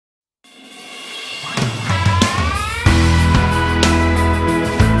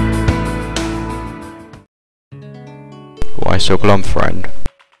so glum, friend.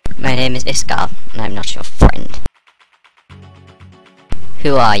 My name is Iskarl, and I'm not your friend.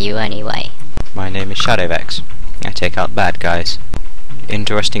 Who are you anyway? My name is Shadowvex. I take out bad guys.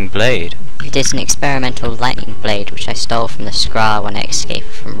 Interesting blade. It is an experimental lightning blade which I stole from the Skrall when I escaped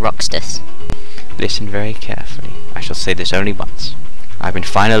from Roxtus. Listen very carefully. I shall say this only once. I've been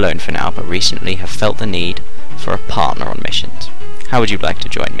fine alone for now, but recently have felt the need for a partner on missions. How would you like to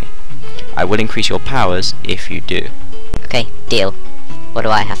join me? I will increase your powers if you do. Okay, deal. What do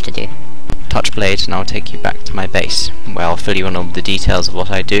I have to do? Touch blades and I'll take you back to my base, where I'll fill you in on the details of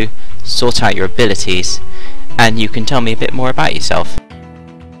what I do, sort out your abilities, and you can tell me a bit more about yourself.